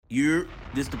You're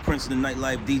this the Prince of the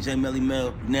Nightlife, DJ Melly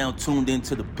Mel. Now tuned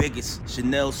into the biggest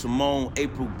Chanel Simone,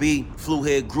 April B, Flu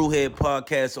Head, Grew Head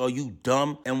podcast. Are you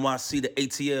dumb? NYC, the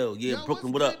ATL. Yeah, Yo,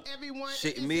 Brooklyn, what's what good, up? everyone?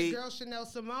 Shit, It's me. your girl Chanel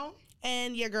Simone.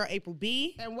 And your girl, April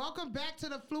B. And welcome back to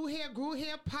the Flu Hair, Grew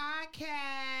Hair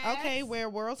podcast. Okay, where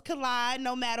worlds collide,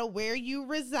 no matter where you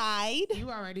reside. You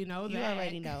already know that. You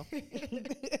already know.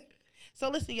 So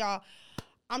listen, y'all.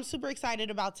 I'm super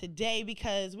excited about today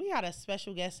because we got a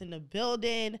special guest in the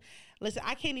building. Listen,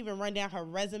 I can't even run down her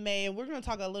resume, and we're going to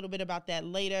talk a little bit about that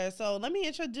later. So let me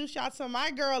introduce y'all to my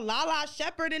girl, Lala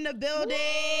Shepherd, in the building.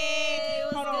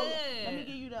 Hold on. Let me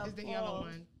give you It's the yellow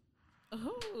one.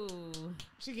 Ooh.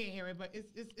 She can't hear it, but it's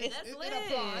That's lit.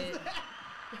 applause.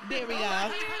 There we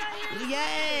go.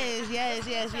 Yes.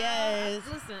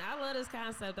 Listen, I love this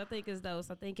concept. I think it's dope.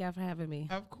 So thank y'all for having me.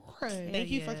 Of course. Thank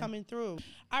you for coming through.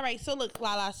 All right, so look,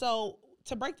 Lala, so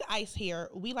to break the ice here,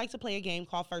 we like to play a game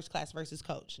called First Class versus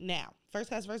Coach. Now, First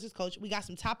Class versus Coach, we got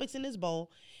some topics in this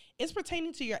bowl. It's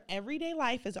pertaining to your everyday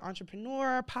life as an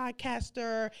entrepreneur,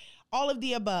 podcaster, all of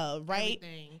the above, right?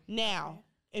 Everything. Now,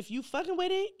 if you fucking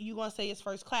with it, you're going to say it's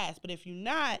First Class. But if you're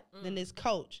not, then it's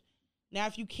Coach. Now,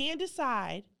 if you can't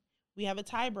decide, we have a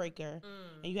tiebreaker,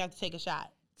 and you have to take a shot.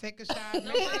 Take a shot. Make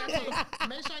sure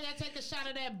y'all take a shot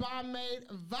of that bomb-made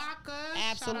vodka.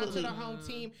 Absolutely. Shout out to the home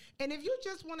team. And if you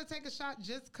just want to take a shot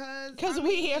just because. Because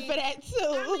we here for that, too.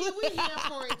 I mean, we here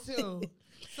for it, too.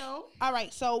 So. All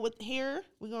right, so with here,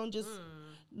 we're going to just,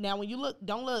 now when you look,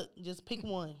 don't look, just pick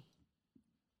one.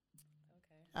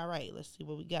 All right, let's see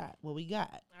what we got. All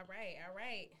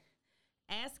right.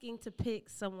 Asking to pick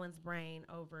someone's brain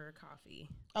over coffee.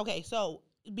 Okay, so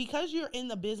because you're in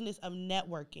the business of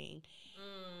networking,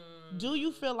 do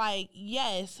you feel like,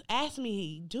 yes, ask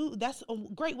me, that's a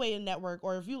great way to network,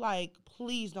 or if you like,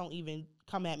 please don't even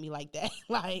come at me like that.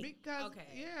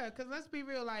 Because let's be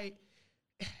real, like,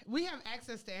 we have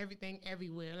access to everything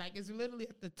everywhere. Like, it's literally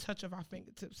at the touch of our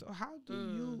fingertips. So how do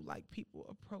you, like,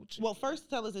 people approach it? Well, first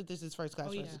tell us if this is First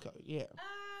Class versus Coach. Yeah.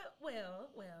 Well.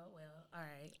 All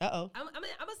right. Uh-oh. I'm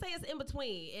gonna say it's in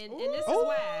between, and this is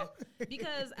why.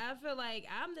 Because I feel like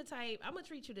I'm the type, I'm gonna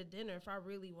treat you to dinner if I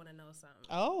really want to know something.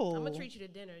 Oh. I'm gonna treat you to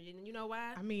dinner. You know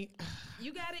why? I mean,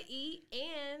 you gotta eat,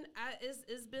 and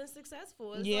it's been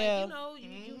successful. It's Yeah. like, you know,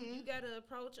 you gotta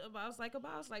approach a boss like a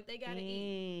boss, like they gotta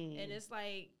eat, and it's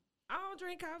like, I don't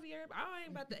drink coffee. I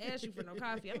ain't about to ask you for no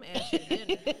coffee. I'm gonna ask you to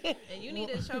dinner, and you need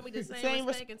to show me the same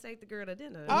respect and take the girl to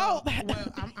dinner. Oh,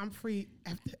 well, I'm free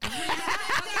after. I'm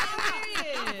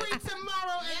free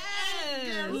tomorrow.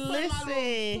 Yes.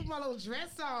 Listen. Put my little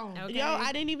dress on. Okay. Yo,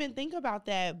 I didn't even think about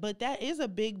that, but that is a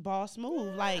big boss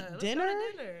move. Like Let's dinner?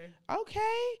 go to dinner.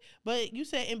 Okay, but you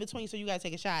said in between, so you gotta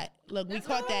take a shot. Look, we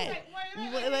caught that. I'm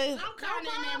kind of in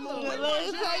that mood.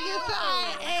 Let's take a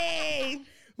shot. Hey.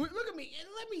 Look at me.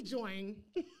 Let me join.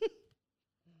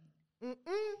 Okay.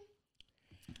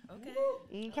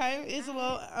 It's a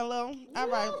little. All right. All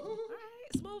right.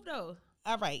 Smooth though.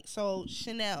 All right. So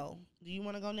Chanel, do you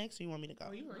want to go next, or you want me to go?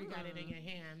 Oh, you already got it in your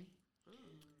hand.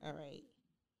 All right.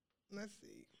 Let's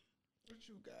see. What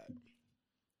you got?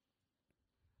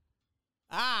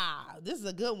 This is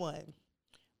a good one.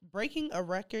 Breaking a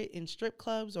record in strip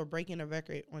clubs or breaking a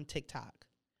record on TikTok?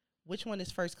 Which one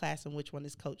is First Class and which one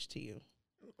is Coach to you?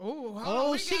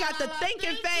 Oh, she got the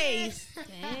thinking face.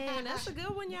 Dang, that's a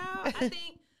good one, y'all. I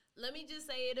think. Let me just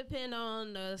say it depend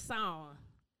on the song.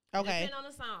 Okay. Depend on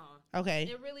the song. Okay.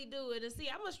 It really do it. And see,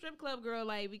 I'm a strip club girl,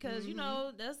 like, because you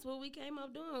know that's what we came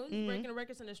up doing. We was breaking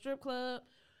records in the strip club,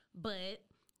 but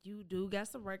you do got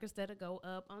some records that'll go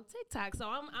up on TikTok. So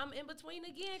I'm in between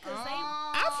again because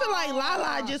I feel like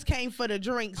Lala just came for the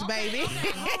drinks, baby.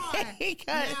 Okay,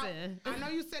 hold on. 'Cause- Now, I know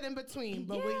you said in between,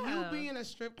 but with you Yeah. being a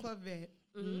strip club vet,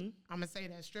 I'm gonna say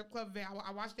that strip club vet.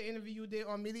 I watched the interview you did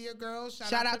on Media Girls.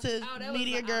 Shout out to that was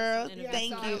Media an Girl. awesome interview.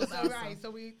 Thank so, you. So, right.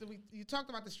 So you talked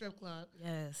about the strip club.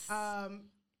 Yes.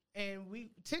 And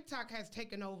TikTok has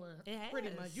taken over It has. pretty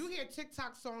much. You hear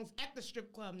TikTok songs at the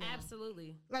strip club now.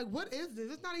 Absolutely. Like, what is this?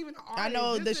 It's not even an artist. I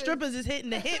know This the is- strippers is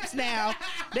hitting the hips now.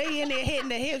 They in there hitting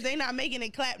the hips. They not making it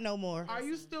clap no more. Are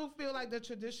you still feel like the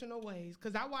traditional ways?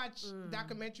 Because I watch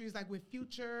documentaries like with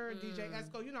Future, DJ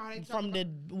Esco. You know how they talk From about,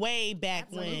 the way back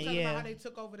so we when, talk about yeah. how they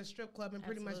took over the strip club and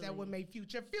pretty much that Absolutely. what made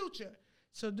Future.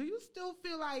 So do you still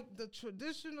feel like the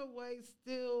traditional way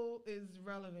still is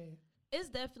relevant? It's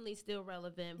definitely still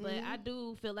relevant, but I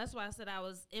do feel that's why I said I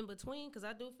was in between because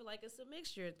I do feel like it's a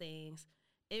mixture of things.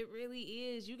 It really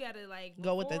is. You got to like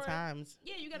Go with the before- times.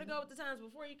 Yeah, you got to go with the times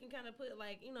before you can kind of put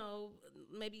like, you know,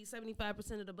 maybe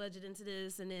 75% of the budget into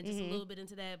this and then just a little bit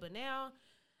into that. But now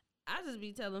I just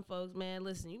be telling folks, man,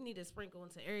 listen, you need to sprinkle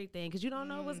into everything because you don't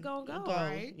know what's gonna go.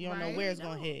 Right, You don't know where it's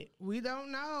gonna hit. We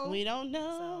don't know. We don't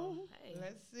know. So, hey.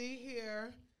 Let's see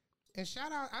here. And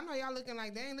shout out, I know y'all looking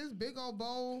like, dang, this big old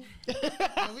bowl. and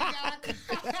we got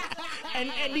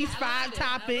and these 5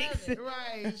 topics.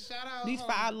 Right. Shout out. These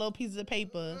 5 little pieces of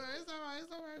paper. It's all right.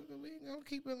 It's all right. We ain't gonna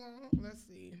keep it long. Let's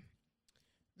see.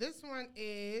 This one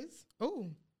is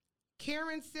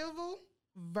Karen Civil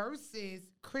versus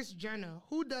Kris Jenner.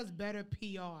 Who does better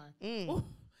PR? Oh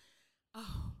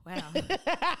wow!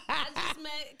 I just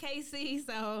met KC,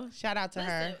 so shout out to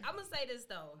her. I'm gonna say this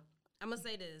though.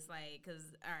 Like, cause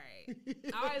all right,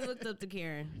 I always looked up to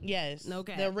Karen. Yes, no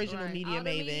cap. The original Right. media All the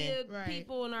maven. media Right.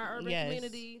 people in our urban Yes.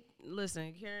 community.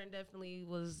 Listen, Karen definitely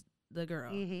was the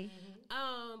girl.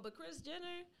 But Kris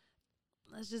Jenner,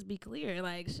 let's just be clear.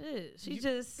 Like, shit, she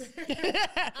just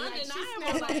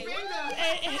undeniable. Like,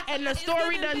 and the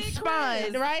story done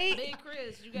spun, right? Big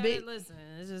Kris, you gotta listen.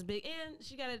 It's just big, and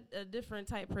she got a different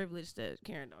type privilege that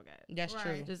Karen don't got. That's Right.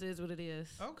 true. Just is what it is.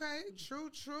 Okay,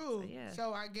 true. So, yeah.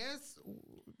 So I guess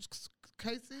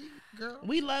Casey, girl.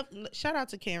 We love. Shout out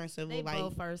to Karen Civil. They like,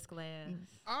 both first class.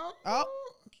 Oh.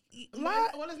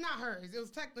 Well, it's not hers. It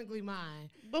was technically mine.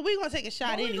 But we gonna take a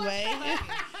shot anyway.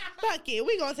 Fuck it,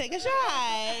 we gonna take a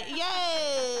shot.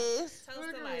 Yes.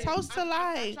 Toast to life. Toast to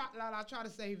life. I'll try to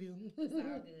save you. It's all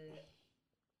good.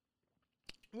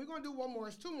 We're gonna do one more.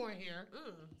 It's 2 more here.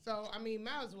 So I mean,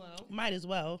 might as well. Might as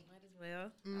well. Might as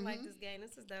well. I like this game.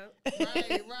 This is dope.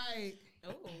 Right.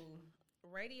 Ooh,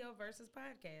 radio versus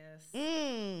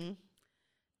podcast.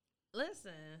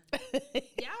 Listen,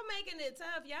 y'all making it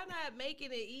tough. Y'all not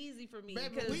making it easy for me.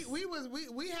 Baby,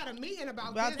 we had a meeting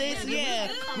about this. Man,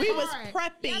 Yeah, we was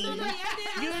prepping. Y'all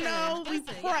did. You know, we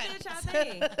Listen, y'all did y'all prepped.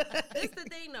 thing. This the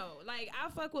thing though. Like, I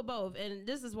fuck with both, and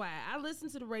this is why I listen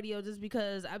to the radio just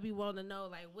because I be wanting to know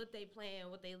like what they playing,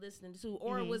 what they listening to,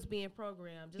 or what's being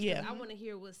programmed. Just 'cause I want to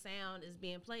hear what sound is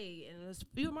being played, and there's a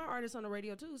few of my artists on the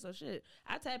radio too. So shit,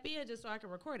 I tap in just so I can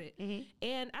record it,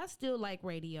 and I still like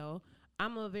radio.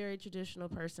 I'm a very traditional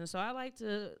person, so I like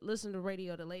to listen to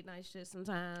radio, the late night shit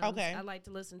sometimes. Okay. I like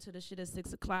to listen to the shit at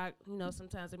 6 o'clock. You know,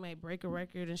 sometimes they might break a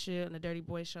record and shit on the Dirty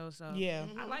Boy show. So Yeah.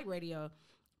 I like radio.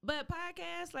 But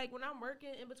podcasts, like when I'm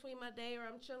working in between my day or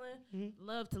I'm chilling,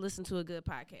 love to listen to a good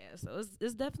podcast. So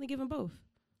it's definitely giving both.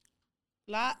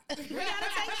 We gotta take shots.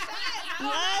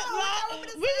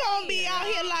 We gonna be out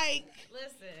here like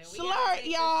Listen, slurp,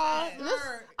 y'all.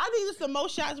 Slurp. I think it's the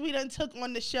most shots we done took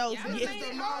on the show. Y'all to made get it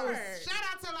The hard. most. Shout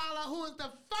out to Lala, who is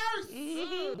the first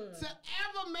to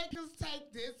ever make us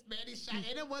take this many shots,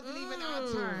 and it wasn't even our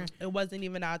turn. It wasn't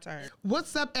even our turn.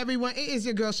 What's up, everyone? It is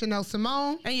your girl Chanel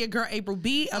Simone. And your girl April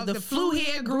B of the Flew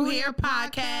Here, Grew Here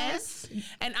podcast.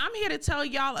 And I'm here to tell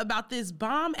y'all about this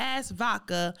bomb-ass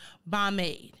vodka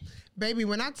Bombade. Baby,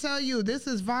 when I tell you this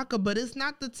is vodka, but it's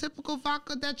not the typical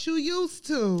vodka that you used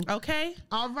to. Okay?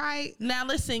 All right. Now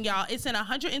listen, y'all, it's in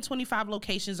 125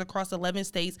 locations across 11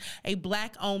 states, a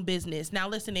black-owned business. Now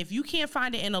listen, if you can't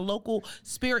find it in a local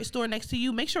spirit store next to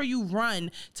you, make sure you run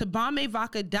to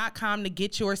BombayVodka.com to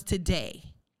get yours today.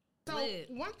 So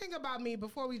one thing about me,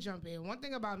 before we jump in,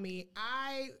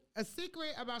 a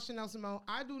secret about Chanel Simone,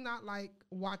 I do not like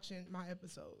watching my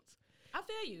episodes. I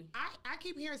feel you. I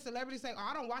keep hearing celebrities say, "Oh,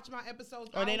 I don't watch my episodes,"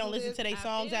 Or they don't listen to their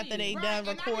songs feel after you. they right, done and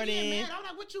I be recording. getting mad. I'm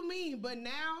like, "What you mean?" But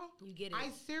now You get it. I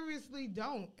seriously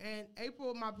don't. And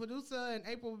April, my producer, and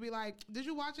April would be like, "Did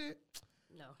you watch it?"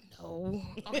 No. No.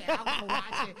 Okay, I'm gonna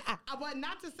watch it. But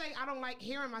not to say I don't like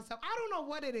hearing myself. I don't know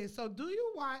what it is. So, do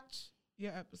you watch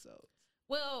your episodes?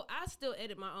 Well, I still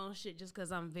edit my own shit just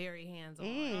because I'm very hands-on.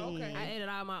 Okay. I edit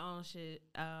all my own shit.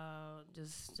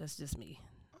 That's just me.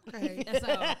 Okay. That's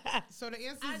all. So the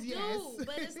answer I is do, yes.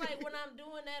 but it's like when I'm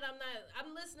doing that,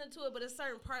 I'm listening to it, but there's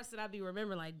certain parts that I be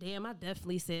remembering, like, damn, I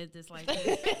definitely said this like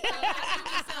this. So I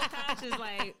be self-conscious,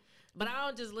 like, but I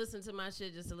don't just listen to my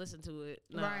shit just to listen to it.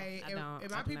 No, right. I don't.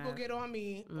 If my people get on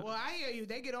me, well, I hear you.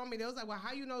 They get on me. They was like, well,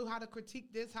 how you know how to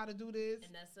critique this, how to do this?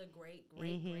 And that's a great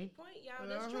point, y'all.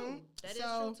 That's true. That is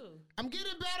So, true, too. I'm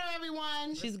getting better,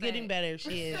 everyone. She's getting better.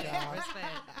 She is, y'all.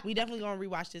 Respect. We definitely gonna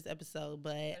rewatch this episode,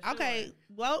 but For okay. sure.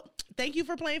 Well, thank you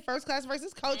for playing First Class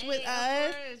versus Coach with Hey,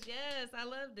 us. of course, yes, I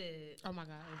loved it. Oh my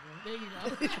God. There you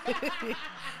go.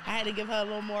 I had to give her a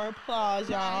little more applause,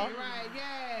 y'all. Right,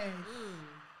 yes.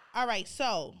 All right,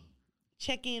 so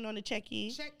check in on the check-in.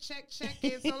 Check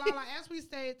in. So Lala, as we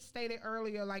stated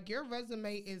earlier, like your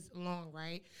resume is long,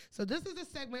 right? So this is a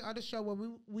segment of the show where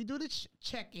we do the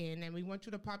check-in, and we want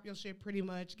you to pop your shit pretty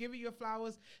much, give you your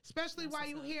flowers, especially while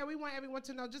you're here. We want everyone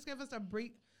to know, just give us a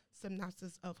brief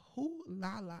synopsis of who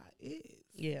Lala is.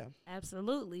 Yeah.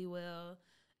 Absolutely. Well,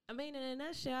 I mean, in a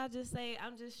nutshell, I just say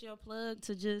I'm just your plug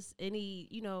to just any,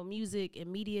 music and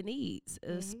media needs,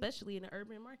 especially in the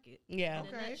urban market. Yeah. In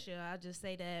a nutshell, I just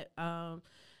say that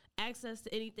access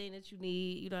to anything that you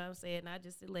need, you know what I'm saying? Not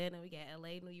just Atlanta, we got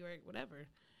LA, New York, whatever.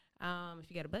 If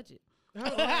you got a budget.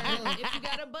 If you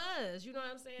got a buzz, you know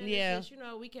what I'm saying? Yeah. It's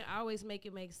just, we can always make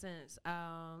it make sense.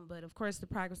 But of course, the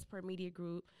Progress Report Media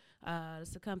Group,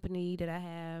 it's a company that I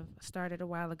have started a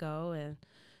while ago, and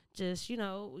just,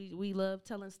 we love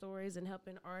telling stories and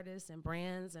helping artists and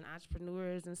brands and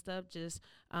entrepreneurs and stuff just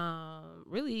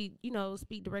really,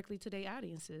 speak directly to their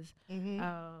audiences.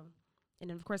 And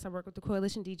then, of course, I work with the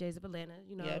Coalition DJs of Atlanta,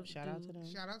 shout out to them.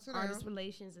 Shout out to artist them.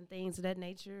 relations and things of that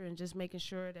nature, and just making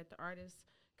sure that the artists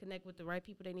connect with the right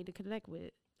people they need to connect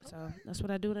with. So that's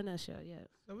what I do in a nutshell, yeah.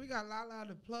 So we got Lala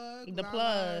the plug. The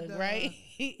Lala plug, right?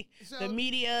 So the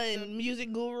media and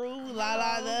music guru,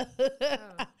 Lala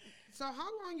the... So how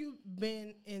long you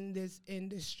been in this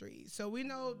industry? So we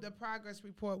know the Progress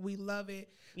Report. We love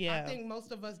it. Yeah. I think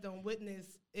most of us don't witness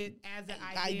it as an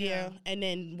idea. And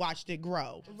then watched it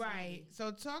grow. Right. So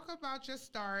talk about your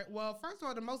start. Well, first of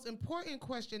all, the most important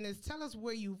question is tell us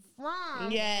where you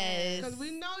from. Yes. Because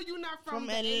we know you're not from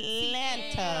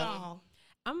Atlanta. ATL.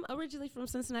 I'm originally from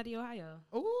Cincinnati, Ohio.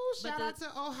 Ooh, shout out to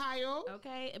Ohio.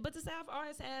 Okay, but the South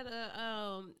always had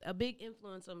a big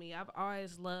influence on me. I've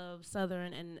always loved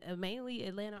Southern and mainly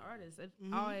Atlanta artists.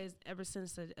 Always, ever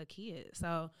since a kid.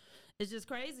 So it's just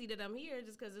crazy that I'm here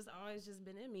just because it's always just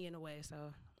been in me in a way.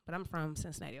 So, but I'm from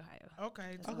Cincinnati, Ohio.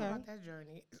 Okay, talk about that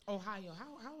journey. Ohio,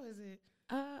 how is it?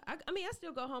 I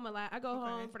still go home a lot. I go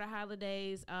home for the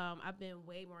holidays. I've been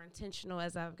way more intentional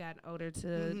as I've gotten older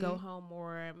to go home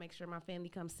more, make sure my family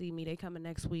comes see me. They coming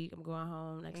next week. I'm going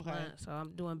home next month, so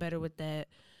I'm doing better with that.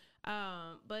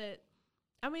 But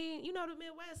I mean, the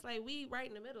Midwest, like we right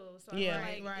in the middle. So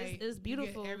right. It's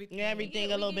beautiful.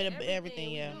 Everything, a little bit of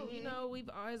everything, yeah. We've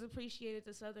always appreciated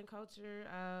the Southern culture.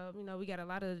 We got a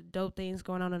lot of dope things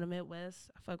going on in the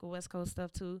Midwest. I fuck with West Coast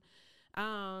stuff too.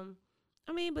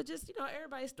 But just,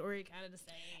 everybody's story kind of the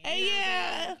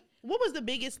same. What was the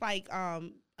biggest,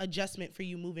 adjustment for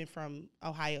you moving from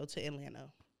Ohio to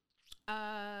Atlanta?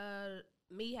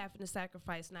 Me having to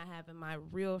sacrifice not having my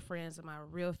real friends and my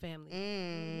real family.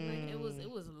 It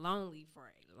was lonely for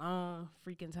a long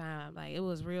freaking time. Like, it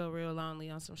was real, real lonely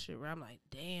on some shit where I'm like,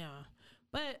 damn.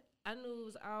 But I knew it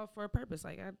was all for a purpose.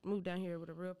 Like, I moved down here with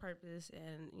a real purpose,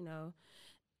 and,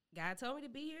 God told me to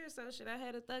be here, so shit, I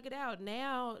had to thug it out.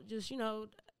 Now, just, coming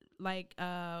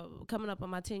up on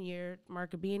my 10-year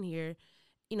mark of being here,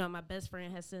 my best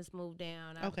friend has since moved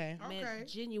down. I've met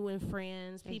genuine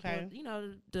friends, people,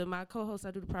 my co-hosts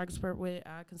I do the Progress Report with,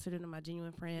 I consider them my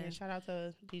genuine friends. Yeah, shout out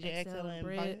to DJ XL and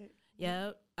Brett.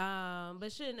 Yep.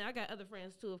 But shit, I got other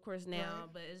friends too, of course, now,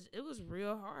 but it was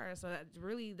real hard. So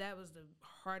that was the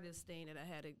hardest thing that I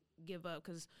had to give up,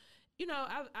 because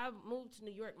I moved to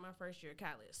New York my first year of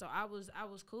college, so I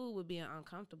was cool with being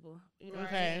uncomfortable.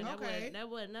 That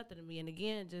wasn't nothing to me. And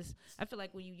again, I feel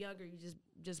like when you're younger, you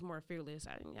just more fearless.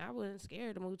 I wasn't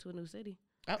scared to move to a new city.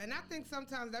 And I think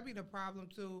sometimes that be the problem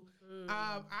too.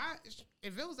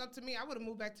 If it was up to me, I would have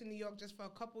moved back to New York just for a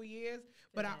couple years.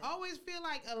 But I always feel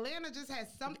like Atlanta just has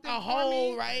something a for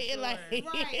whole me. Right,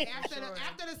 right.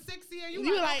 After the 6th year,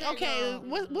 you like, okay,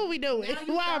 what we doing?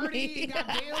 Now you 30, you got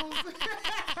bills.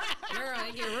 Girl,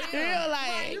 it get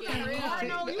real.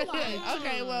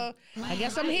 Okay, well, I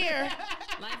guess I'm here.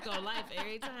 Life go life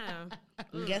every time.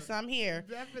 Guess I'm here.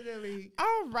 Definitely.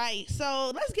 All right,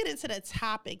 so let's get into the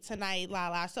topic tonight,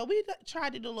 Lala. So we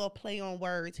tried to do a little play on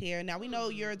words here. Now, we know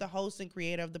you're the host and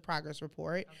creator of the Progress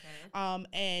Report. Okay.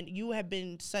 And you have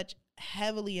been such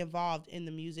heavily involved in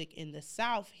the music in the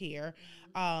South here.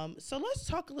 So let's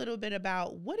talk a little bit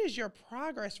about what is your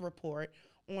Progress Report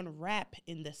on rap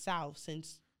in the South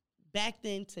since back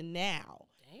then to now.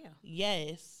 Damn.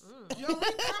 Yes. Yo,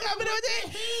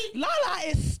 Lala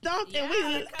is stumped, and we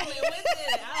coming with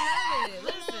it. I love it.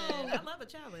 Listen, I love a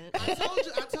challenge.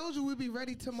 I told you we'd be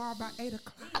ready tomorrow by 8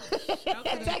 o'clock.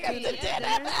 Okay. Take us to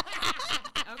dinner.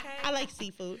 Okay. I like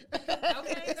seafood.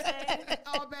 Okay, say.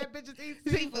 All bad bitches eat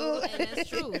Seafood. And that's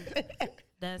true.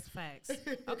 That's facts.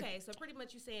 Okay, so pretty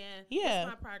much you saying, what's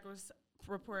my Progress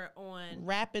Report on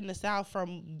rap in the South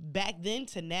from back then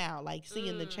to now, like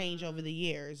seeing the change over the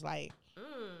years, like.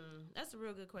 That's a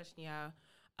real good question, y'all.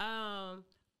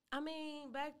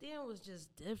 Back then was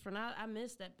just different. I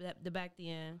missed the back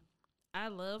then. I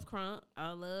love Crunk.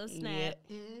 I love Snap.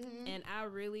 And I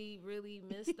really, really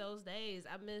miss those days.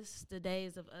 I miss the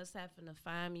days of us having to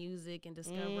find music and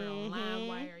discover it on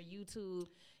LimeWire, YouTube.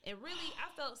 And really,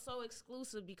 I felt so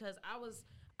exclusive because I was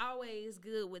always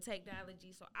good with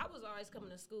technology. So I was always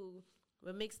coming to school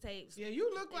with mixtapes. Yeah,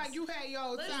 you look like you had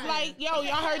your time. Like, yo,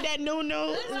 y'all heard that new?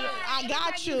 I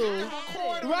got you.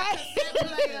 Right.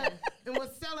 And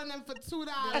was selling them for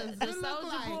 $2. The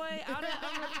Soulja Boy, all that,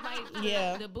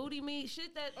 like, the booty meat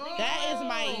shit that is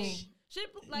my shit.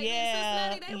 Like,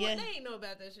 Cincinnati, they ain't know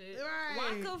about that shit.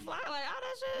 Right. Waka Fly, like all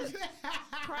that shit.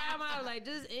 Crime out, like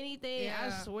just anything.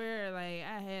 Yeah. I swear, like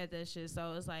I had that shit.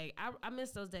 So it's like I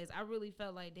miss those days. I really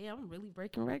felt like, damn, I'm really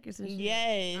breaking records and shit.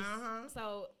 Yes.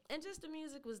 So, and just the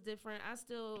music was different. I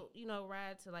still,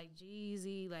 ride to like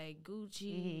Jeezy, like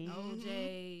Gucci,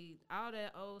 OJ, all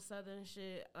that old Southern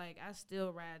shit. Like I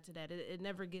still ride to that. It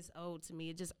never gets old to me.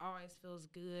 It just always feels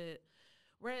good.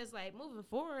 Whereas like moving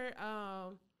forward, I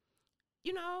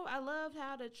love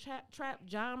how the trap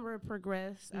genre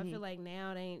progressed. I feel like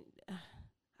now they ain't,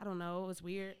 I don't know, it's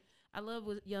weird. I love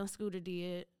what Young Scooter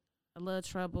did. I love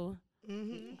Trouble.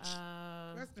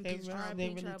 Rest in peace,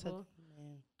 Trouble.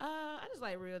 I just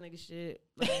like real nigga shit.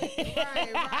 Like,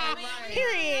 right.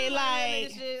 Period. Like,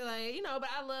 shit, like, but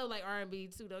I love like R&B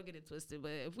too. Don't get it twisted.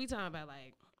 But if we talking about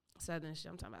like Southern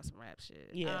shit, I'm talking about some rap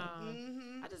shit. Yeah.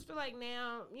 I just feel like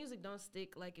now music don't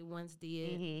stick like it once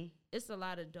did. It's a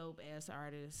lot of dope ass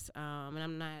artists, and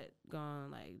I'm not gonna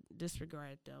like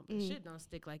disregard them, but shit don't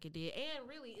stick like it did. And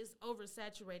really, it's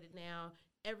oversaturated now.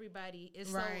 Everybody is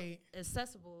so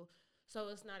accessible. So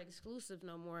it's not exclusive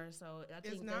no more. So I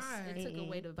think it took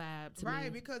away the vibe to me.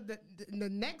 Right, because the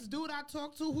next dude I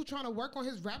talked to who trying to work on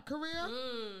his rap career,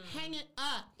 hang it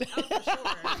up. Oh, for sure.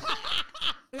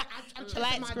 Like, I'm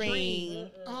flat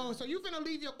screen. Oh, so you finna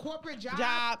leave your corporate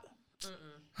job?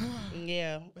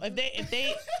 Yeah. If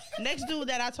they next dude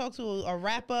that I talk to, a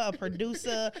rapper, a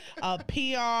producer, a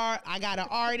PR, I got an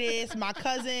artist, my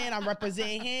cousin, I'm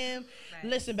representing him. Right.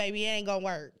 Listen, baby, it ain't gonna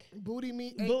work. Booty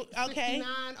meat. Okay.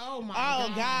 Oh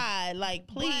my God. Like,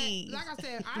 please. But, like I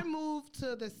said, I moved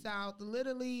to the South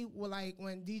literally like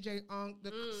when DJ Unk,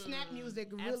 the snap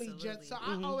music really just. So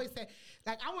I always say,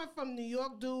 like, I went from New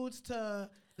York dudes to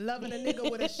loving a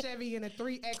nigga with a Chevy and a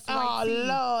 3X. Oh,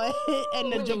 Lord.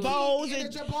 And the Jabos.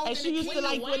 And she used to,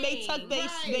 like, when they tuck they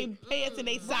pants in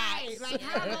their socks. Like,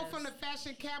 how I go from the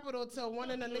fashion capital to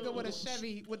wanting a nigga with a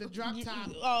Chevy with a drop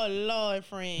top. Oh, Lord,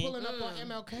 friend. Pulling up on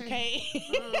MLK. Okay.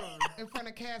 In front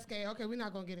of Cascade. Okay, we're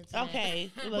not going to get into that.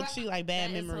 Okay. Look, she like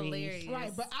bad memories. Hilarious.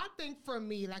 Right, but I think for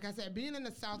me, like I said, being in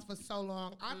the South for so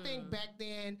long, I think back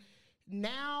then,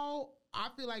 now I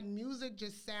feel like music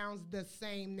just sounds the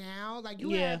same now. Like you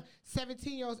have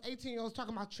 17-year-olds, 18-year-olds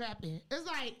talking about trapping. It's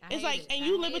like, and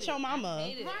you live with your mama.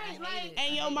 Right, like,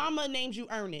 and your mama named you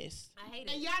Ernest. I hate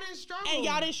it. And y'all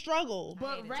didn't struggle.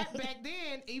 But rap back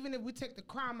then, even if we take the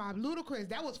crime mob, Ludacris,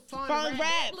 that was fun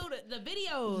rap. The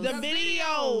videos. The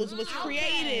videos was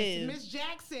creative. Miss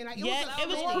Jackson. Like, it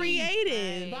was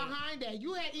creative. Behind that,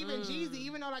 you had even Jeezy,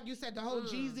 even though like you said, the whole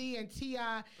Jeezy and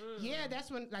T.I., that's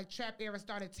when like trap era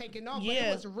started taking off. But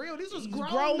it was real. These was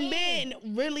grown men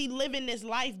really living this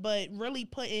life, but really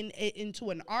putting it into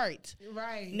an art.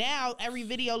 Right. Now every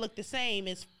video look the same.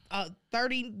 It's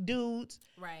 30 dudes,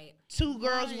 right? 2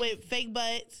 girls with fake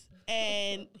butts,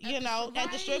 and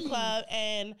at the strip club,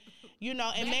 and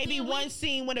and maybe one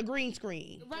scene with a green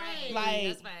screen. Right.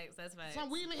 Like, that's facts. So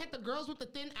we even had the girls with the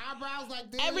thin eyebrows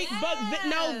like this.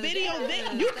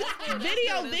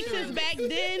 Video vixens back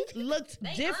then looked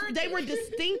different. They were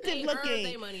distinctive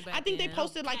looking. I think they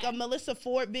posted like a Melissa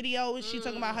Ford video, and she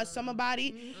talking about her summer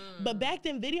body. But back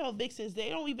then, video vixens, they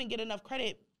don't even get enough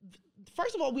credit.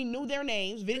 First of all, we knew their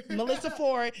names. Melissa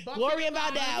Ford, Gloria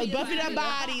Valdez, Buffy the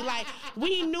Body. Like,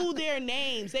 we knew their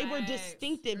names. They were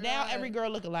distinctive. Now every girl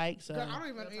look alike. So girl, I don't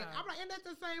even. I'm like, isn't that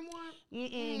the same one?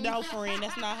 No, friend.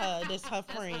 That's not her. That's her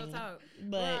friend.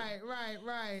 But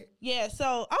right. Yeah.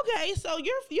 So okay. So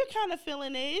you're kind of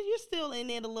feeling it. You're still in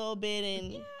it a little bit,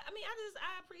 and yeah. I mean,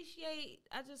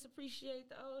 I just appreciate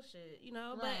the old shit,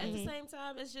 But at the same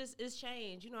time, it's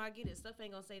change. I get it. Stuff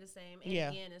ain't gonna stay the same. And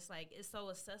again, it's like it's so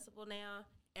accessible now.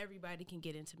 Everybody can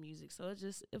get into music, so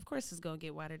of course, it's gonna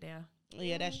get watered down.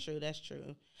 Yeah, that's true.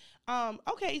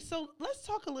 Okay, so let's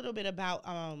talk a little bit about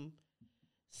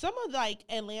some of like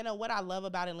Atlanta. What I love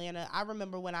about Atlanta, I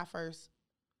remember when I first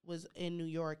was in New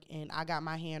York and I got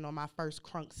my hand on my first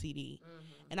Crunk CD.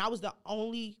 And I was the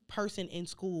only person in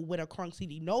school with a Crunk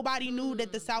CD. Nobody knew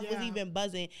that the South was even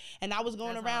buzzing. And I was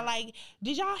going around like,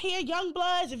 did y'all hear Young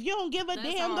Bloods? If you don't give a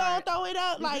damn, go throw it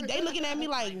up. Like, they looking at me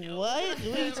like, what?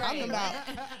 What are you talking about?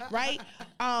 Right?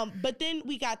 But then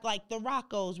we got like the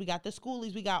Roccos, we got the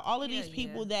Schoolies, we got all of these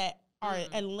people that are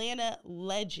Atlanta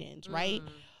legends, right?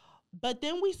 But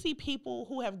then we see people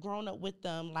who have grown up with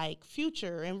them, like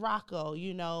Future and Rocco,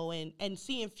 you know, and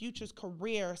seeing Future's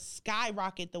career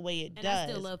skyrocket the way it does. I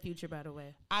still love Future, by the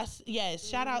way. Yes,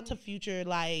 shout out to Future.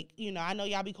 Like, you know, I know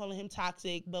y'all be calling him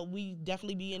toxic, but we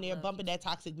definitely be in there bumping that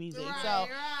toxic music. Right.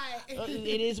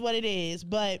 It is what it is.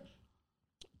 But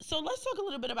so let's talk a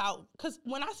little bit about, because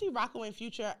when I see Rocco and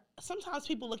Future, sometimes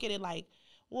people look at it like,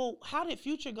 well, how did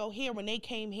Future go here when they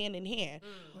came hand in hand?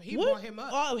 Well, he brought him up.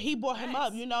 Oh, he brought him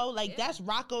up, you know? Like, that's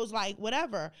Rocco's, like,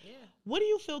 whatever. Yeah. What do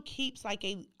you feel keeps, like,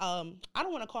 I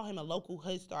don't want to call him a local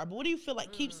hood star, but what do you feel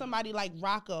like keeps somebody like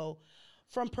Rocco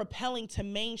from propelling to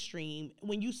mainstream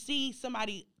when you see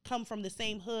somebody come from the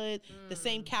same hood, the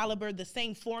same caliber, the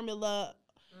same formula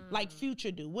like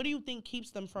Future do? What do you think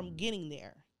keeps them from getting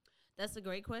there? That's a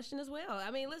great question as well. I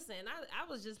mean, listen, I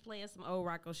was just playing some old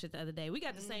Rocco shit the other day. We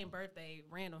got the same birthday,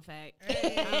 random fact.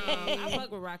 I fuck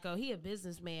with Rocco. He a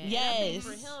businessman. Yes. And I think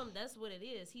for him, that's what it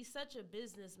is. He's such a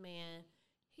businessman.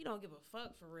 He don't give a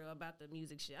fuck for real about the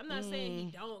music shit. I'm not saying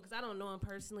he don't, because I don't know him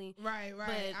personally. Right.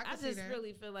 But I just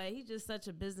really feel like he's just such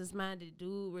a business-minded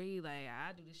dude where he like,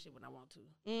 I do this shit when I want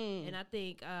to. And I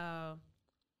think, I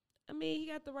mean, he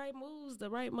got the right moves, the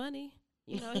right money.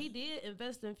 You know, he did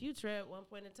invest in Future at one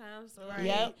point in time. So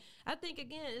I think,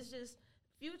 again, it's just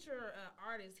Future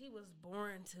artist. He was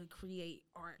born to create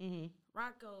art.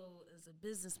 Rocco is a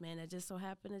businessman that just so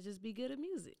happened to just be good at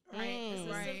music.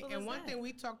 Right. And one thing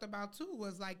we talked about, too,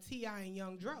 was like T.I. and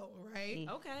Young Dro, right?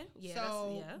 Okay. Yeah.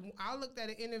 So I looked at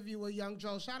an interview with Young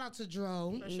Dro. Shout out to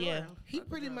Dro. For sure. Yeah. He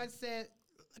pretty much said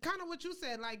kind of what you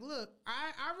said. Like, look,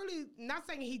 I really, not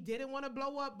saying he didn't want to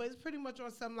blow up, but it's pretty much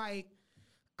on some like,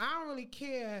 I don't really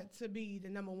care to be the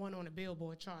number one on the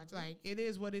Billboard charts. Like, it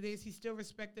is what it is. He's still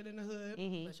respected in the hood.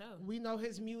 For sure. We know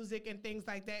his music and things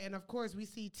like that. And, of course, we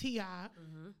see T.I.,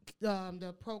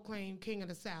 the proclaimed king of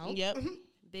the South. Yep.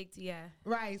 Big T.I.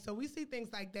 Right. So we see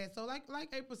things like that. So, like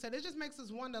April said, it just makes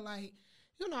us wonder, like,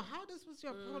 you know, how this was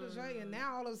your protege and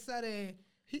now all of a sudden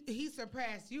he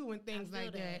surpassed you and things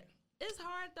like that. It's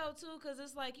hard, though, too, because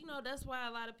it's like, you know, that's why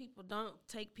a lot of people don't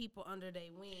take people under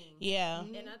their wing. Yeah.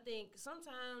 And I think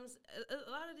sometimes a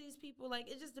lot of these people, like,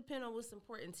 it just depends on what's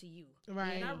important to you.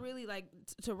 Right. And I really, like,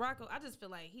 to Rocco, I just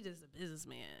feel like he just a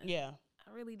businessman. Yeah.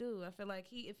 I really do. I feel like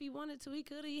if he wanted to, he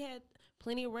could. He had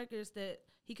plenty of records that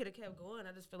he could have kept going.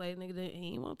 I just feel like nigga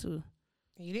he didn't want to.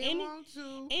 He didn't want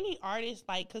to. Any artist,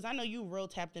 like, because I know you real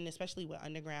tapped in, especially with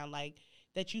underground, like,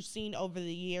 that you've seen over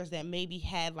the years that maybe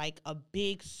had like a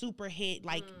big super hit,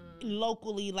 like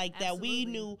locally, like that we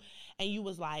knew, and you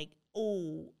was like,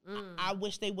 oh, I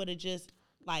wish they would have just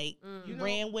like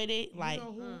ran with it. Like,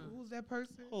 you know who's that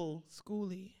person? Who?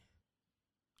 Schoolie.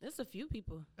 There's a few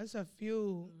people. That's a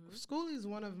few. Schoolie's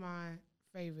one of my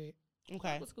favorite.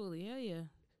 Okay. With Schoolie, hell yeah.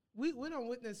 We don't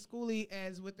witness Schoolie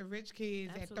as with the rich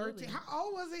kids Absolutely. at 13. How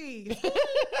old was he?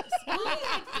 Schoolie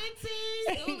like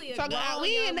 15. Schoolie Talking about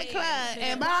we in the club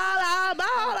and ball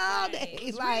all day.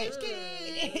 Rich Like,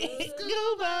 kids.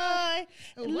 good boy.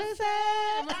 Listen.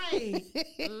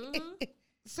 Right.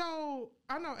 So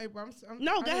I know, April.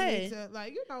 No, go ahead. To,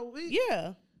 like, you know,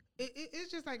 Yeah.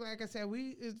 It's just like I said,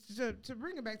 to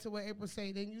bring it back to what April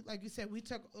said. Then you, like you said, we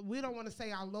don't want to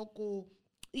say our local.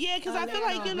 Yeah, because I feel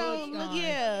like, you know,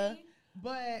 yeah.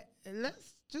 But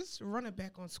let's just run it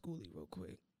back on Schoolie real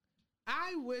quick.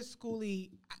 I wish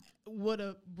Schoolie would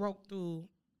have broke through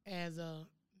as a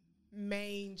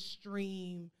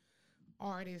mainstream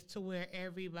artist to where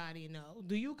everybody know.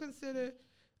 Do you consider?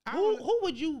 Who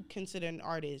would you consider an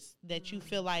artist that you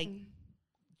feel like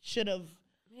should have?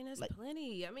 I mean, there's like,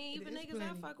 plenty. I mean, even niggas plenty.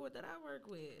 I fuck with that I work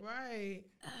with. Right.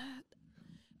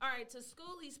 All right, to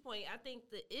Schoolie's point, I think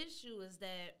the issue is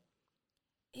that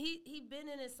he been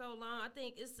in it so long. I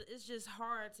think it's just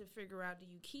hard to figure out, do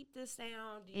you keep this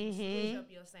sound? Do you switch up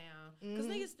your sound? Because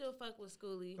niggas still fuck with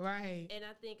Schoolie. Right. And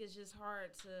I think it's just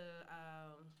hard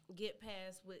to get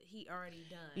past what he already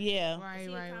done. Yeah. Right,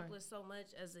 He right, accomplished so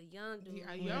much as a young dude.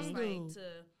 Yeah, a who young is dude.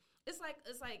 It's like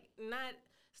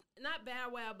not Bow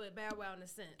Wow, but Bow Wow in a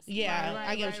sense. Yeah, Right,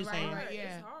 I get right, what you're right, saying. right.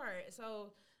 Yeah. It's hard.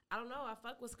 So I don't know. I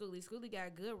fuck with Schoolie. Schoolie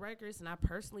got good records, and I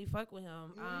personally fuck with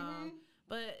him.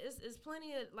 But it's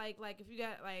plenty of like if you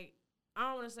got like, I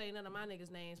don't want to say none of my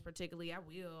niggas' names particularly. I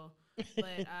will.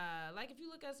 But like if you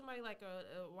look at somebody like a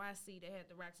YC that had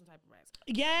the Racks and Type of Racks.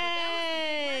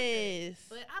 Yes.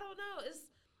 But I don't know.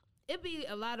 It be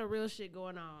a lot of real shit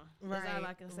going on. That's all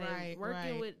I can say. Right,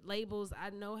 Working with labels, I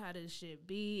know how this shit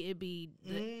be. It be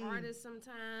the artists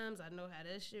sometimes. I know how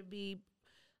that shit be.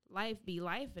 Life be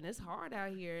life, and it's hard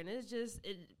out here. And it's just,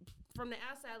 from the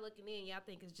outside looking in, y'all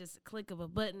think it's just a click of a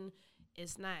button.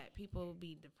 It's not. People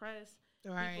be depressed.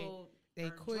 Right. People They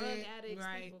quit. Drug addicts,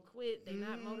 right. people quit. They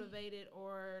not motivated,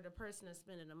 or the person that's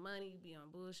spending the money be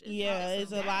on bullshit. Yeah,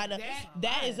 it's a lot of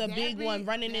that is a big one.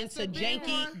 Running into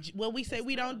janky. Well, we say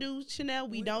we don't do Chanel.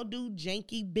 We don't do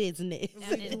janky business.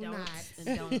 We do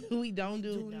not. We don't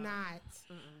do not.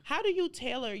 How do you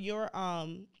tailor your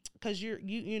because you're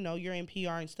in PR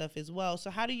and stuff as well. So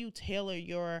how do you tailor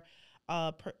your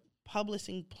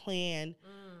publishing plan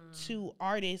to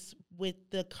artists with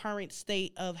the current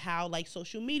state of how like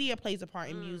social media plays a part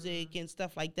in music and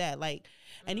stuff like that? Like,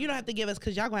 and you don't have to give us,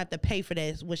 because y'all gonna have to pay for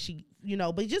this. What she,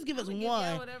 but just give us one.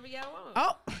 Y'all whatever y'all want.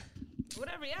 Oh.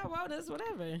 Whatever y'all want is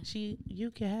whatever.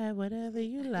 You can have whatever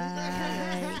you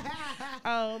like.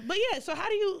 But yeah, so how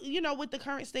do you, with the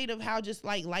current state of how just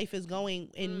like life is going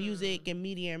in music and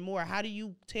media and more, how do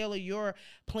you tailor your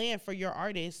plan for your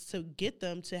artists to get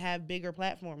them to have bigger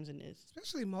platforms in this?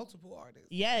 Especially multiple artists.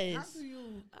 Yes. How do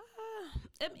you...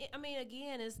 I mean,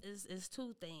 again, it's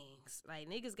two things. Like,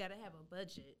 niggas gotta have a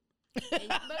budget. But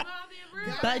no, I'm being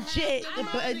real. Budget,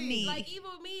 money. Like, even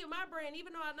with me and my brand,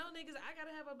 even though I know niggas, I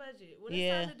gotta have a budget. When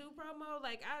it's time to do promo,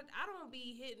 like, I don't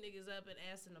be hitting niggas up and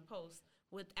asking to post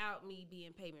without me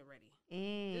being payment ready.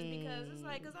 Just because it's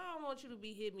like, because I don't want you to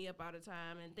be hitting me up all the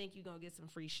time and think you're gonna get some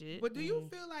free shit. But do you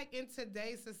feel like in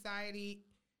today's society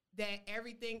that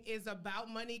everything is about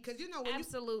money? Because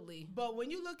absolutely. But when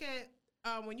you look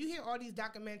at when you hear all these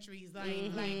documentaries like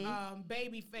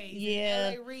Babyface,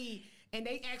 and L.A. Reid. And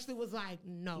they actually was like,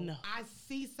 no. I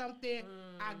see something.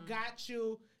 I got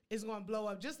you. It's going to blow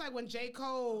up. Just like when J.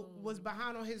 Cole was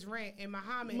behind on his rent and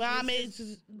Muhammad.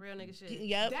 Real nigga shit.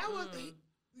 Yep. That was,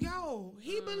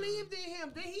 he believed in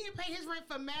him. Then he didn't pay his rent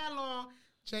for mad long.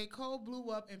 J. Cole blew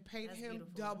up and paid him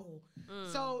beautiful. Double.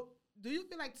 So do you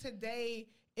feel like today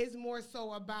is more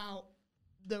so about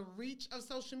the reach of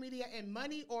social media and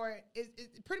money, or is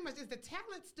pretty much, is the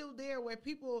talent still there where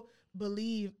people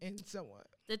believe in someone?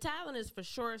 The talent is for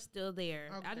sure still there.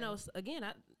 Okay. I know, again,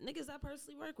 niggas I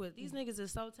personally work with, these niggas are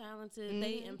so talented.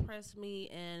 They impress me,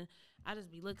 and I just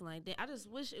be looking like that. I just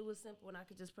wish it was simple and I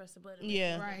could just press a button.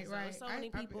 Yeah. Right. So many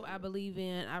people I believe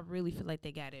in. I really feel like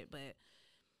they got it, but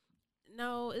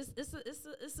no,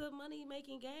 it's a money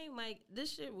making game. Like,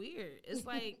 this shit weird. It's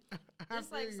like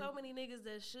it's like so many niggas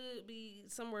that should be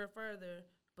somewhere further,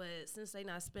 but since they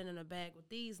not spending a bag with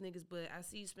these niggas, but I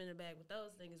see you spending a bag with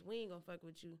those niggas, we ain't gonna fuck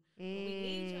with you. We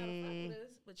need y'all to fuck with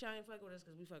us, but y'all ain't fuck with us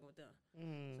because we fucking with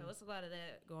them. So it's a lot of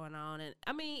that going on. And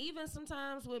I mean, even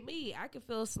sometimes with me, I can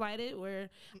feel slighted where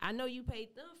I know you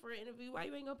paid them for an interview. Why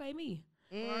you ain't gonna pay me?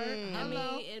 I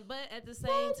mean, but at the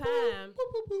same time,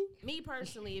 me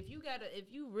personally, if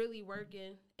you really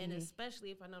working, and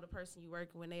especially if I know the person you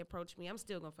working, when they approach me, I'm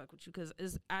still gonna fuck with you,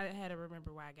 because I had to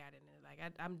remember why I got in it.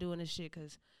 Like, I'm doing this shit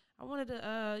because I wanted to,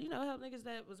 help niggas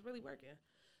that was really working.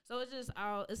 So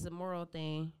it's a moral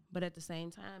thing, but at the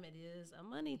same time, it is a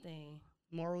money thing.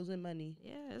 Morals and money.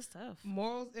 Yeah, it's tough.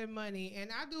 Morals and money. And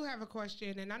I do have a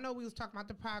question, and I know we was talking about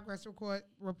the progress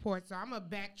report, so I'm gonna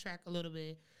backtrack a little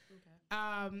bit.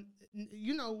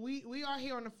 We are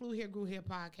here on the Flew Here, Grew Here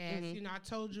podcast. I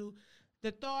told you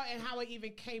the thought and how it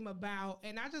even came about.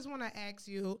 And I just want to ask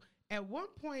you, at one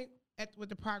point with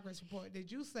the progress report,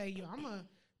 did you say, I'm going to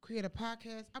create a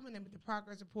podcast? I'm going to name it the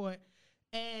progress report.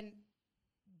 And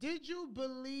did you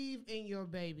believe in your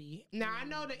baby? Now, I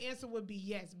know the answer would be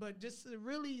yes, but just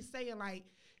really saying like,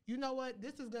 you know what,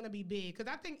 this is going to be big.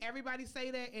 Because I think everybody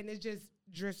say that and it just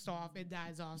drifts off, it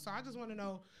dies off. So I just want to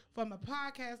know, from a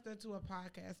podcaster to a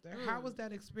podcaster, how was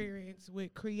that experience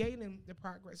with creating the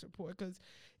progress report? Because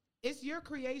it's your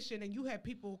creation and you have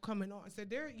people coming on. So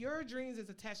your dreams is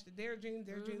attached to their dreams,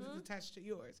 their dreams is attached to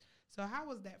yours. So how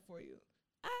was that for you?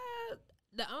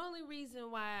 The only reason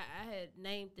why I had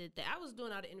named it that, I was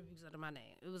doing all the interviews under my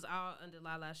name. It was all under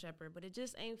Lala Shepherd, but it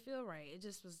just ain't feel right. It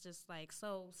just was just like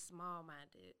so small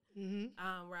minded.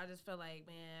 Where I just felt like,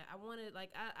 man, I wanted,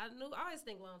 like, I knew, I always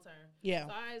think long term. Yeah.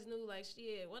 So I always knew, like,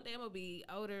 shit, one day I'm gonna be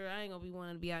older. I ain't gonna be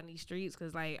wanting to be out in these streets,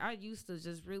 because like I used to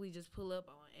just really just pull up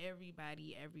on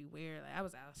everybody everywhere. Like, I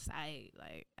was outside,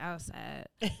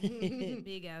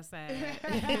 big outside.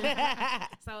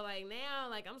 So like now,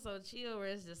 like, I'm so chill where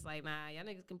it's just like, nah, y'all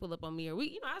niggas can pull up on me, or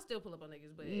I still pull up on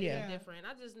niggas, but it's different.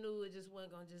 I just knew it just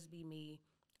wasn't gonna just be me.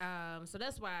 So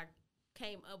that's why I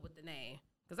came up with the name,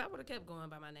 because I would have kept going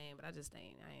by my name, but I didn't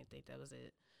think that was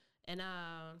it. And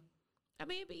I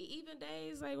mean, it'd be even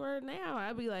days like where now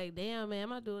I'd be like, damn, man,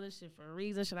 am I doing this shit for a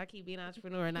reason? Should I keep being an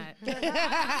entrepreneur or not? I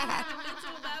have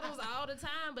mental battles all the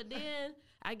time, but then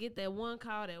I get that one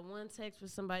call, that one text from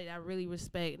somebody that I really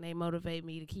respect, and they motivate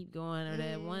me to keep going, or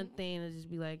that one thing to just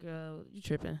be like, girl, you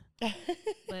tripping.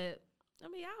 But I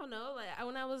mean, I don't know. Like,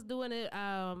 when I was doing it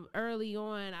early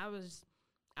on,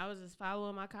 I was just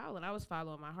following my calling. I was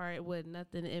following my heart. It wasn't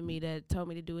nothing in me that told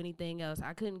me to do anything else.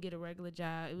 I couldn't get a regular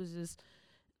job. It was just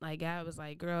like God was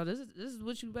like, "Girl, this is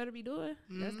what you better be doing."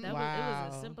 It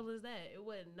was as simple as that. It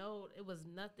was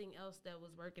nothing else that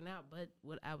was working out but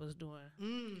what I was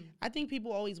doing. I think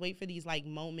people always wait for these like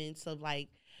moments of like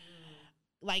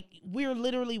we're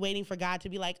literally waiting for God to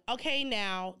be like, okay,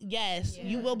 now, yes,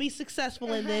 you will be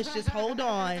successful in this. Just hold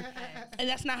on. And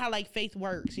that's not how like faith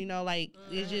works, you know, like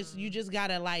it's just, you just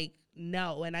gotta like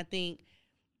know. And I think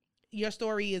your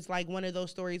story is like one of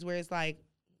those stories where it's like,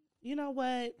 you know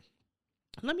what?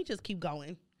 Let me just keep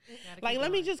going.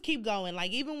 Let me just keep going.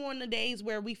 Like even on the days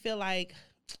where we feel like,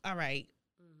 all right,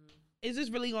 is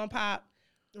this really gonna pop?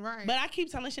 Right. But I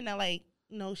keep telling Chanel, like,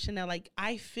 no, Chanel, like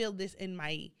I feel this in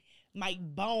my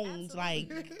bones.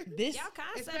 Absolutely. Like this y'all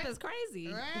concept is crazy,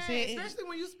 right? Especially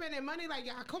when you spending money like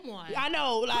y'all. Come on, I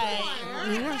know, like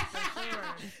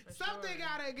something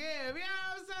gotta give. You know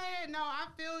what I'm saying? No, I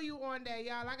feel you on that,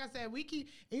 y'all. Like I said, we keep.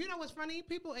 And you know what's funny?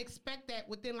 People expect that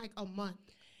within like a month.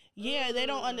 Yeah, they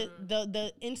don't under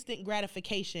the instant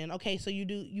gratification. Okay, so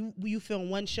you film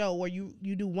one show or you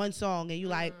do one song and you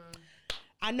like,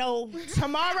 I know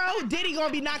tomorrow Diddy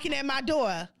gonna be knocking at my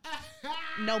door.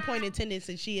 No point intended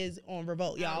since she is on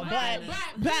Revolt, y'all.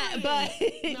 But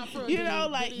you know,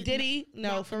 like Diddy,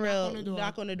 no, for real,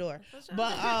 knock on the door.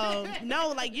 But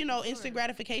no, like, you know, instant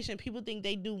gratification. People think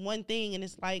they do one thing and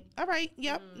it's like, all right,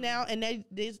 yep, now, and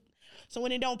they so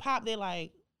when it don't pop, they're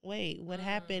like, wait, what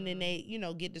happened? And they, you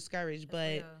know, get discouraged.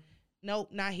 But nope,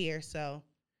 not here. So.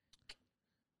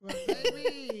 Well,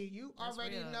 baby, you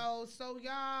already know. So,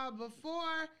 y'all,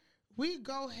 before we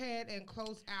go ahead and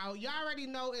close out, y'all already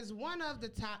know is one of the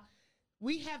top.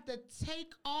 We have the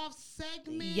Takeoff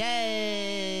segment.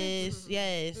 Yes.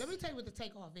 Let me tell you what the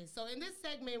Takeoff is. So in this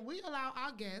segment, we allow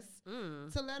our guests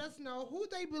to let us know who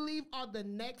they believe are the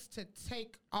next to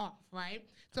take off, right?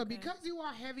 So because you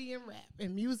are heavy in rap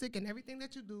and music and everything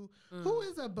that you do, who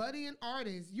is a budding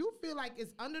artist you feel like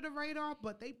it's under the radar,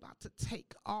 but they about to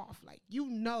take off? Like, you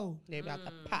know. They about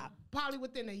to pop. Probably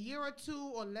within a year or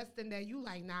two or less than that, you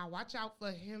like, nah, watch out for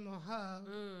him or her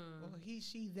or he,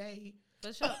 she, they.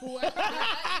 For sure.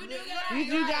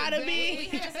 You gotta be.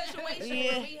 We had a situation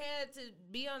where we had to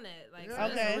be on that. Like, so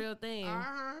that's a real thing. All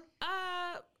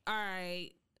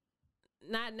right.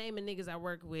 Not naming niggas I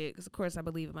work with, because of course I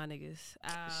believe in my niggas.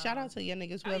 Shout out to your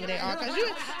niggas, whoever they are, because you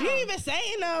ain't even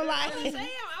saying them. Like, I'm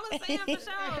saying for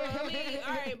sure. I mean,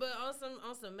 all right, but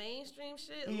on some mainstream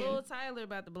shit, Lil Tyler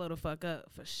about to blow the fuck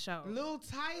up for sure. Lil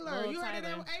Tyler, you heard of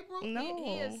that with April? No,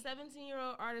 he is a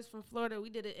 17-year-old artist from Florida. We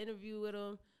did an interview with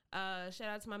him. Shout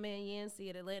out to my man Yancey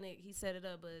at Atlantic. He set it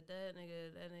up, but that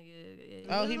nigga.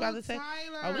 Oh, he about to say.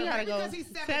 Oh, we gotta go.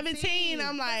 17.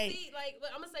 I'm like. See,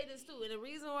 but I'm gonna say this too, and the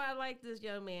reason why I like this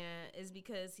young man is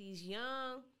because he's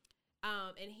young,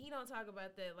 and he don't talk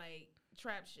about that like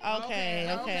trap shit.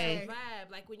 Okay.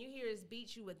 Vibe. Like when you hear his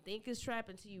beats, you would think it's trap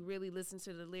until you really listen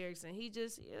to the lyrics, and he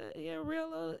just a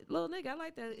real little nigga. I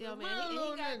like that young man. He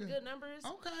got good numbers.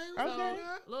 Okay.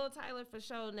 Lil Tyler for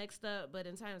sure next up, but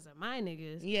in terms of my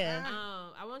niggas,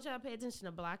 I want y'all to pay attention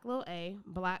to Black Lil A,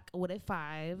 Black with a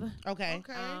 5. Okay.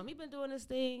 He been doing this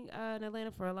thing in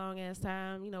Atlanta for a long ass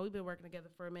time. You know, we've been working together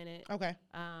for a minute. Okay.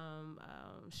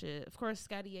 Shit. Of course,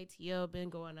 Scotty ATL been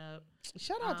going up.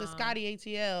 Shout out to Scotty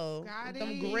ATL.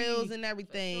 Them grills and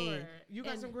everything. Sure. You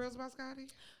got some grills about Scotty?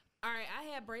 All right,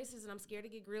 I had braces and I'm scared to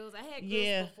get grills. I had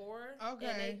grills before, and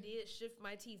they did shift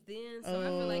my teeth then, so I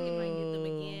feel like if I get them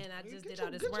again, I just did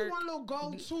all this work. Get you one little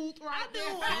gold tooth right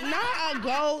there. Not a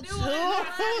gold tooth.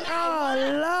 Oh,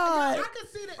 Lord. I can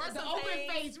see the open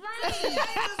face, right?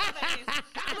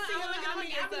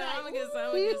 I'm gonna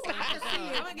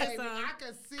get some. I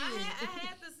can see it. I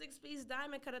had the 6-piece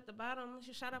diamond cut at the bottom.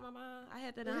 Shout out my mom. I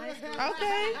had that in high school.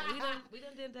 Okay. We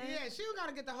done did that. Yeah, she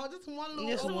gotta get the whole, just one little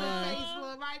open face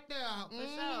look right there. For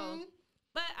sure.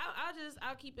 But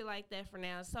I'll keep it like that for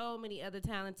now. So many other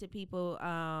talented people,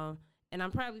 and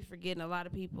I'm probably forgetting a lot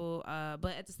of people.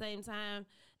 But at the same time,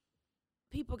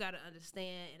 people got to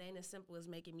understand it ain't as simple as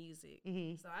making music.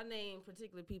 So I name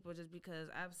particular people just because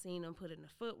I've seen them put in the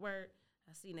footwork.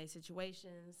 I've seen their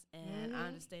situations, and I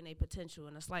understand their potential.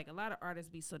 And it's like a lot of artists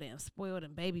be so damn spoiled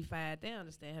and babyfied. They don't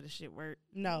understand how the shit work.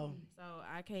 No. So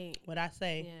I can't. What I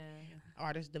say. Yeah.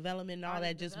 Artist development and all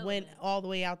that just went all the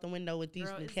way out the window with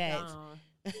these new cats.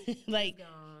 Like,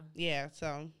 yeah,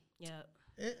 so. Yep.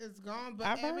 It is gone,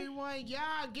 but everyone,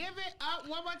 y'all give it up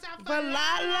one more time for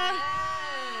Lala.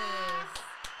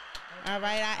 All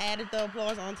right, I added the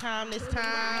applause on time this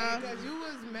time. Because you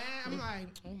was mad. I'm like,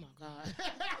 oh my God.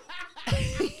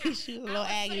 She was a little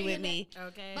aggy with me.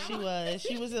 Okay.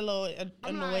 She was a little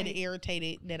annoyed and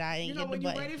irritated that I ain't getting the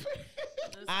button.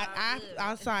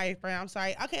 I'm sorry, friend. I'm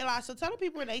sorry. Okay, so tell the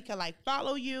people where they can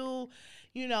follow you.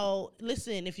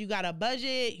 Listen, if you got a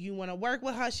budget, you want to work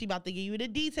with her, she about to give you the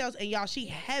details. And y'all, she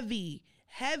heavy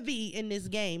in this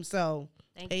game. So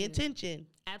pay attention.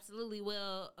 Absolutely.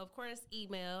 Well, of course,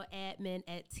 email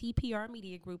admin@TPR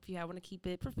Media Group if you want to keep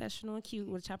it professional and cute,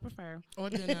 which I prefer. Or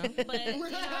dinner. But, no,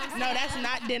 that's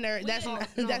not dinner. That's not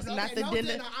the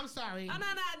dinner. I'm sorry. Oh, no,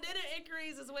 dinner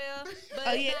inquiries as well. But,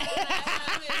 oh, yeah.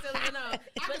 I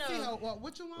can see her.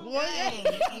 What you want? Well, yeah. Can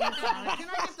I get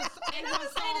the and I'm going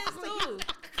to say this, too.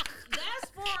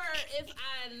 That's for if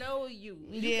I know you.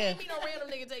 You can't be no random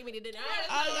nigga take me to dinner.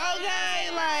 Okay,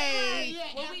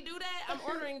 when we do that, I'm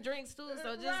ordering drinks too.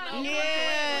 So just know.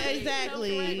 Yeah,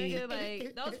 exactly.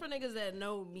 Nigga, those for niggas that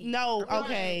know me. No,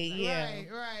 okay,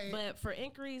 right. But for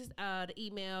inquiries, the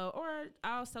email or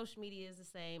our social media is the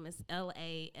same. It's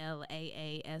LALAASHEP.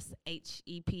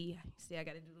 See, I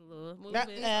got to do the little movement.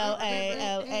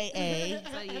 LALAA.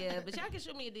 So yeah, but y'all can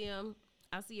shoot me a DM.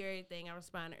 I see everything. I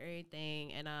respond to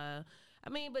everything. And,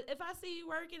 but if I see you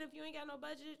working, if you ain't got no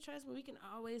budget, trust me, we can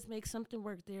always make something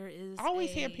work. There is I always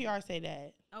hear PR say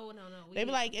that. Oh, no. They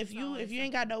be like, if you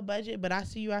ain't got no budget, but I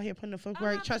see you out here putting the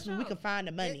footwork, trust me, we can find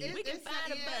the money. We can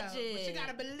find a budget. But you got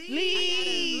to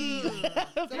believe.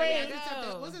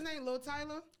 What's his name? Lil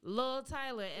Tyler? Lil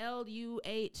Tyler,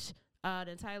 LUH.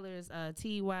 Then Tyler's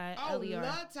TYLER. Oh, Lil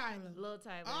Tyler. Lil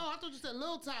Tyler. Oh, I thought you said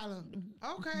Lil Tyler.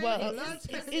 Okay. Well,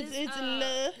 it's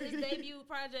Lil. His debut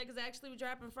project is actually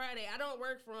dropping Friday. I don't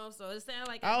work for him, so it sounds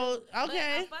like okay.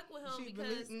 I fuck with him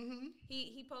because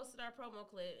he posted our promo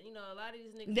clip. A lot of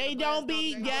these niggas they don't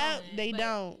be they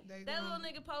don't. That little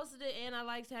nigga posted it, and I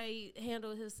liked how he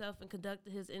handled himself and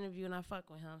conducted his interview, and I fuck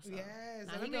with him. So. Yes,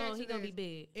 he gonna be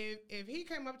big. If he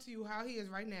came up to you how he is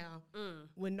right now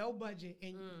with no budget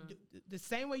and the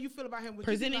same way you feel about him,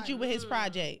 presented you with his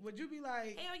project, would you be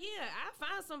like, hell yeah, I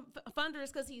find some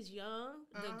funders because he's young.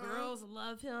 The girls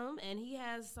love him, and he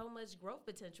has so much growth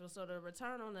potential. So the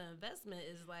return on the investment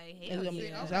is like, hell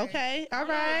yeah. Okay, all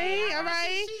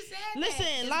right.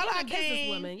 Listen, Lala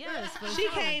came. She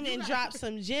came and dropped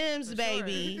some gems,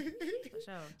 baby. For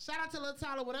sure. Shout out to Lil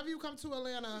Tyler. Whenever you come to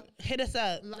Atlanta, hit us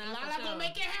up. Lala gonna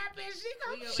make it happen.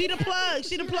 She the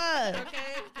plug.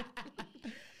 Okay.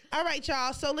 All right,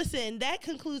 y'all. So listen, that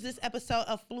concludes this episode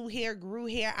of Flew Hair, Grew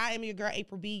Hair. I am your girl,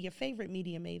 April B., your favorite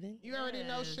media maven. You already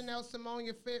know Chanel Simone,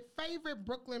 your favorite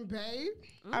Brooklyn babe.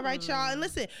 All right, y'all. And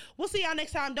listen, we'll see y'all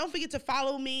next time. Don't forget to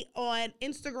follow me on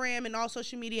Instagram and all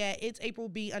social media at It's April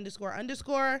B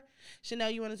 __. Chanel,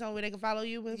 you want to tell them where they can follow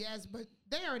you with? Yes, but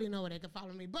they already know where they can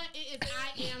follow me. But it is I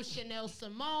am Chanel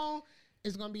Simone.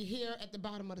 It's going to be here at the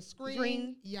bottom of the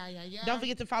screen. Yeah. Don't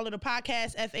forget to follow the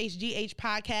podcast, FHGH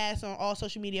Podcast, on all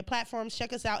social media platforms.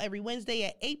 Check us out every Wednesday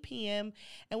at 8 p.m.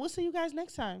 And we'll see you guys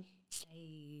next time.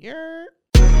 Hey. Yeah.